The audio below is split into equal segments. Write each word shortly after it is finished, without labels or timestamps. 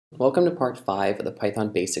Welcome to part 5 of the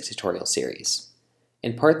Python Basics tutorial series.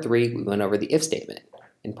 In part 3, we went over the if statement.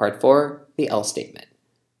 In part 4, the else statement.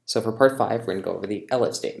 So for part 5, we're going to go over the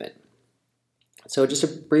elif statement. So just a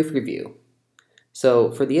brief review.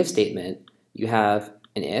 So for the if statement, you have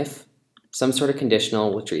an if, some sort of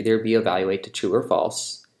conditional which will either be evaluated to true or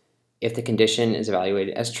false. If the condition is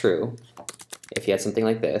evaluated as true, if you had something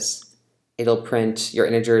like this, it'll print your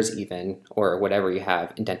integer is even, or whatever you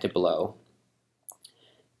have indented below.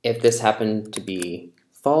 If this happened to be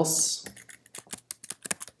false,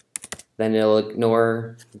 then it'll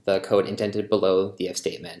ignore the code indented below the if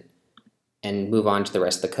statement and move on to the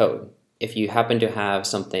rest of the code. If you happen to have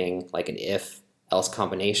something like an if-else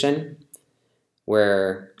combination,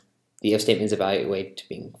 where the if statement is evaluated to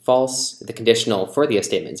being false, the conditional for the if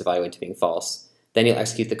statement is evaluated to being false, then you'll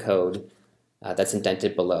execute the code that's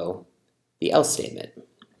indented below the else statement.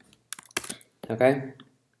 Okay?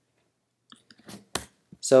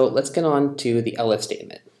 So let's get on to the elif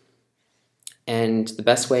statement. And the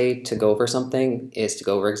best way to go over something is to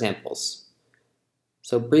go over examples.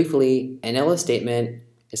 So briefly, an elif statement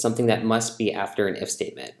is something that must be after an if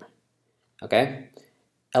statement. Okay?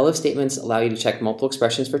 Elif statements allow you to check multiple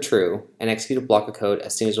expressions for true and execute a block of code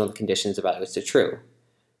as soon as one of the conditions evaluates to true.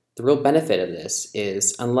 The real benefit of this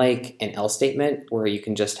is, unlike an else statement where you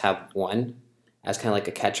can just have one as kind of like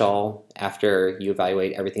a catch-all after you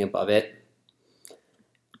evaluate everything above it,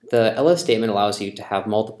 the elif statement allows you to have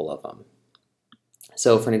multiple of them.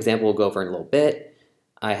 So for an example we'll go over in a little bit,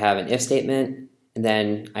 I have an if statement, and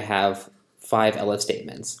then I have 5 elif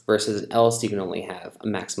statements, versus else you can only have a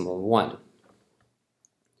maximum of 1.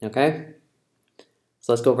 Okay?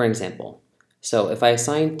 So let's go over an example. So if I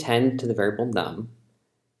assign 10 to the variable num,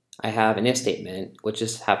 I have an if statement, which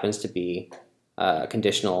just happens to be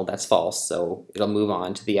conditional that's false, so it'll move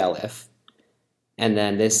on to the elif. And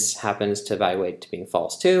then this happens to evaluate to being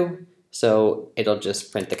false too, so it'll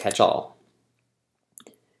just print the catch-all.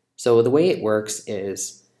 So the way it works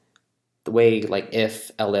is, the way like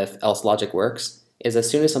if, elif, else logic works, is as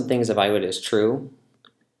soon as something is evaluated as true,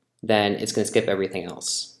 then it's going to skip everything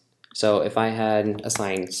else. So if I had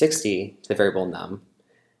assigned 60 to the variable num,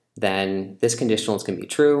 then this conditional is going to be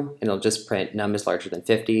true, and it'll just print num is larger than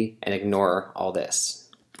 50 and ignore all this.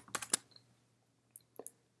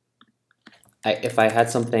 If I had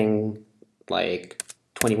something like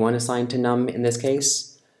 21 assigned to num in this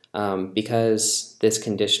case, because this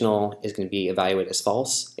conditional is going to be evaluated as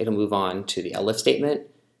false, it'll move on to the elif statement,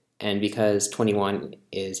 and because 21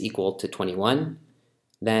 is equal to 21,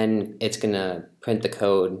 then it's going to print the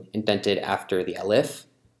code indented after the elif,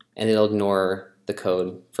 and it'll ignore the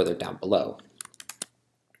code further down below.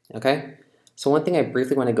 Okay, so one thing I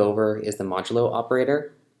briefly want to go over is the modulo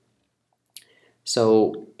operator.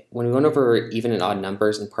 So when we went over even and odd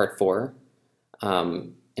numbers in part 4,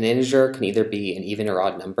 an integer can either be an even or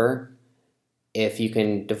odd number. If you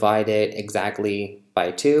can divide it exactly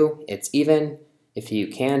by 2, it's even. If you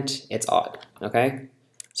can't, it's odd. Okay?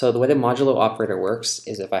 So the way the modulo operator works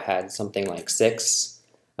is if I had something like 6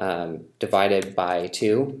 divided by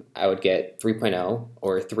 2, I would get 3.0,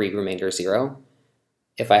 or 3 remainder 0.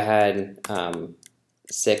 If I had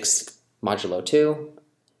 6 modulo 2,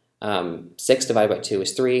 6 divided by 2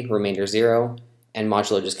 is 3, remainder 0, and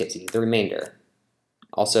modulo just gives you the remainder.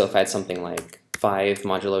 Also, if I had something like 5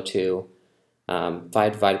 modulo 2, 5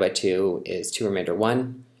 divided by 2 is 2 remainder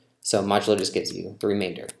 1, so modulo just gives you the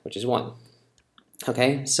remainder, which is 1.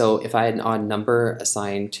 Okay, so if I had an odd number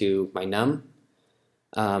assigned to my num,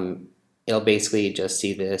 it'll basically just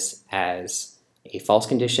see this as a false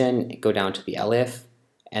condition, go down to the elif,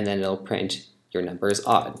 and then it'll print your number is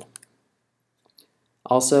odd.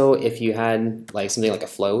 Also, if you had like something like a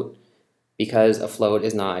float, because a float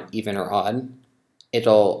is not even or odd,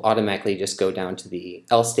 it'll automatically just go down to the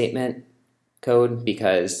else statement code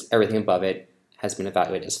because everything above it has been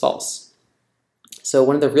evaluated as false. So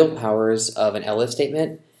one of the real powers of an elif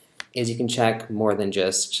statement is you can check more than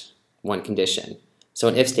just one condition. So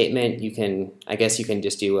an if statement, I guess you can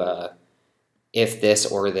just do a if this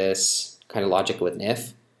or this kind of logic with an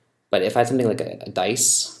if. But if I had something like a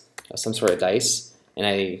dice, some sort of dice, and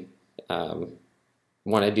I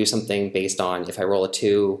want to do something based on if I roll a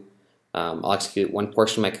 2, I'll execute one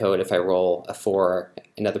portion of my code. If I roll a 4,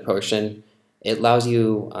 another portion. It allows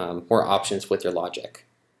you more options with your logic.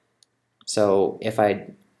 So if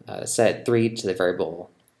I set 3 to the variable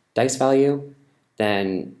dice value,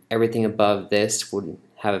 then everything above this would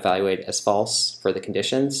have evaluated as false for the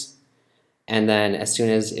conditions. And then as soon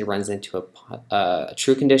as it runs into a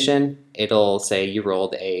true condition, it'll say you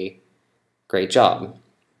rolled a great job.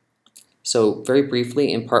 So very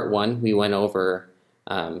briefly in part 1 we went over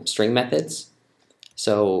string methods.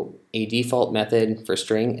 So a default method for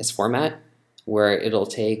string is format, where it'll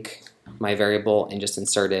take my variable and just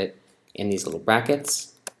insert it in these little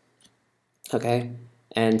brackets. Okay,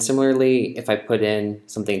 and similarly, if I put in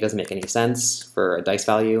something that doesn't make any sense for a dice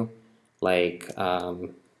value, like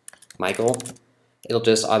Michael, it'll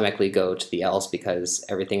just automatically go to the else because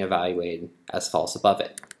everything evaluated as false above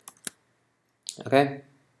it. Okay?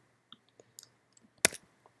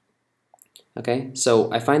 Okay,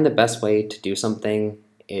 so I find the best way to do something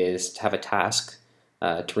is to have a task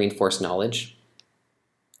to reinforce knowledge.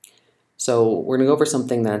 So we're going to go over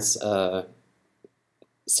something that's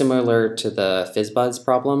similar to the FizzBuzz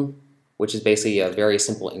problem, which is basically a very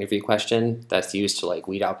simple interview question that's used to like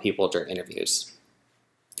weed out people during interviews.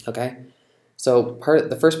 Okay, so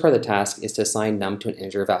the first part of the task is to assign num to an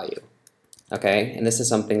integer value. Okay, and this is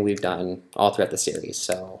something we've done all throughout the series.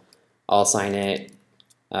 So I'll assign it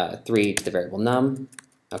 3 to the variable num.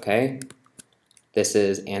 Okay, this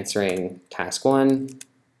is answering task 1.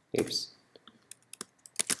 Oops.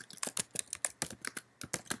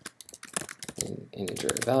 An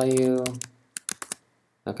integer value.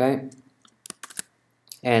 Okay,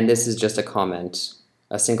 and this is just a comment,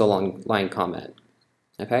 a single line comment.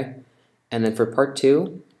 Okay, and then for part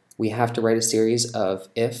 2, we have to write a series of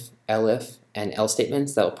if, elif, and else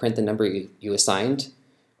statements that will print the number you assigned.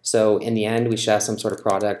 So in the end, we should have some sort of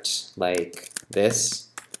product like this,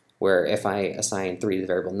 where if I assign 3 to the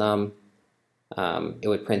variable num, it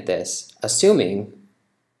would print this, assuming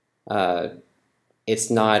it's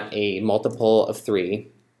not a multiple of 3,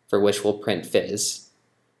 for which we'll print fizz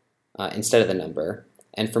instead of the number.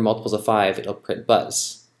 And for multiples of 5, it'll print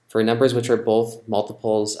buzz. For numbers which are both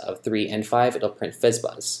multiples of 3 and 5, it'll print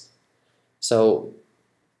fizzbuzz. So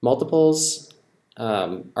multiples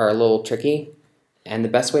are a little tricky, and the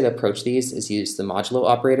best way to approach these is use the modulo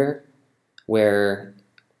operator, where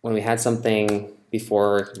when we had something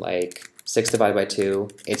before like 6 divided by 2,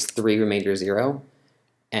 it's 3 remainder 0,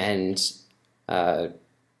 and 6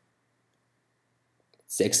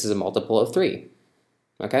 is a multiple of 3,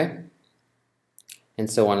 okay? And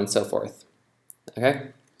so on and so forth, okay?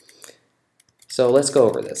 So let's go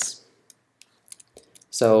over this.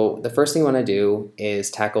 So the first thing we want to do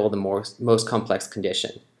is tackle the most complex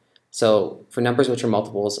condition. So for numbers which are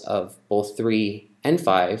multiples of both 3 and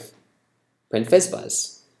 5, print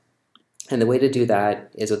fizzbuzz. And the way to do that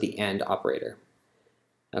is with the AND operator.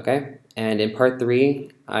 Okay, and in part 3,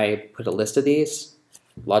 I put a list of these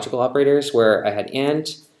logical operators where I had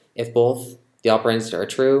AND. If both the operands are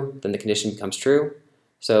true, then the condition becomes true.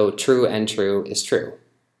 So true and true is true.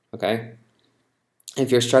 Okay. If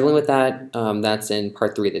you're struggling with that, that's in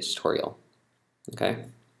part 3 of the tutorial. Okay.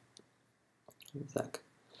 One sec.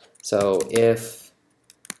 So if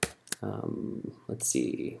let's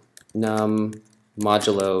see, num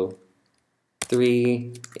modulo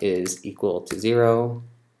 3 is equal to 0,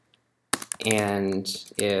 and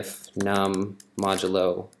if num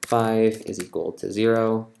modulo 5 is equal to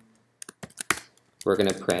 0, we're going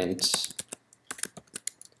to print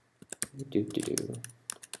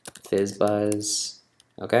fizzbuzz.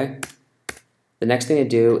 Okay. The next thing to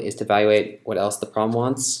do is to evaluate what else the problem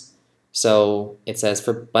wants. So it says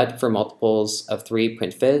but for multiples of 3,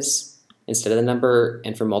 print fizz instead of the number,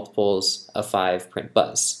 and for multiples of 5, print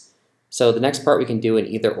buzz. So the next part we can do in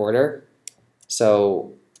either order.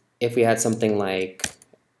 So if we had something like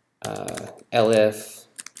elif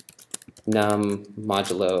num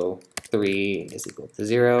modulo 3 is equal to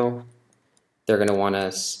 0, they're going to want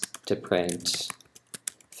us to print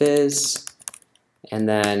fizz. And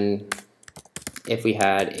then if we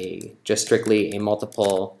had just strictly a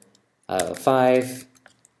multiple of 5,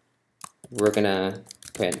 we're going to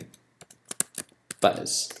print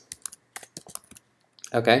buzz.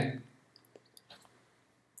 Okay?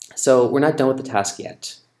 So we're not done with the task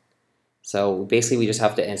yet. So basically we just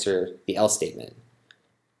have to answer the else statement.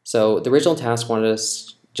 So the original task wanted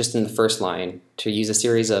us, just in the first line, to use a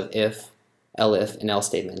series of if, elif, and else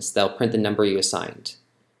statements that'll print the number you assigned.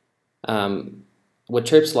 What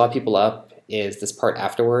trips a lot of people up is this part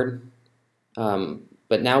afterward.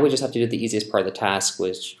 But now we just have to do the easiest part of the task,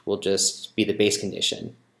 which will just be the base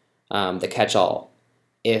condition, the catch-all.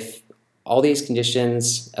 If all these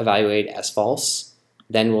conditions evaluate as false,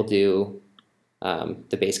 then we'll do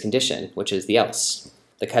the base condition, which is the else,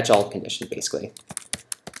 the catch-all condition, basically.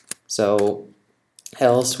 So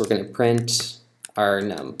else, we're going to print our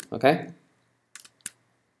num, okay?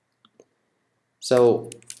 So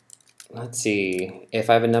let's see, if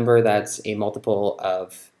I have a number that's a multiple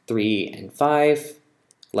of 3 and 5,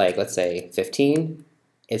 like let's say 15,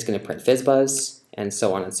 it's going to print fizzbuzz, and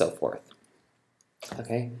so on and so forth.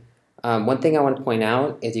 Okay. One thing I want to point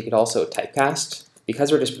out is you could also typecast,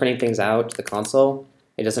 because we're just printing things out to the console,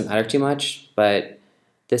 it doesn't matter too much, but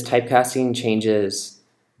this typecasting changes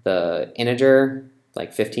the integer,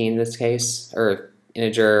 like 15 in this case, or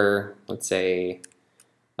integer, let's say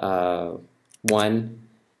 1.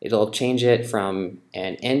 It'll change it from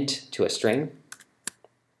an int to a string.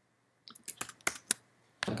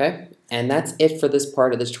 Okay, and that's it for this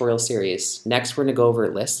part of the tutorial series. Next, we're going to go over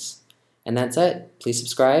lists, and that's it. Please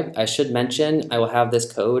subscribe. I should mention I will have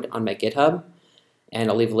this code on my GitHub, and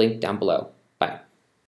I'll leave a link down below.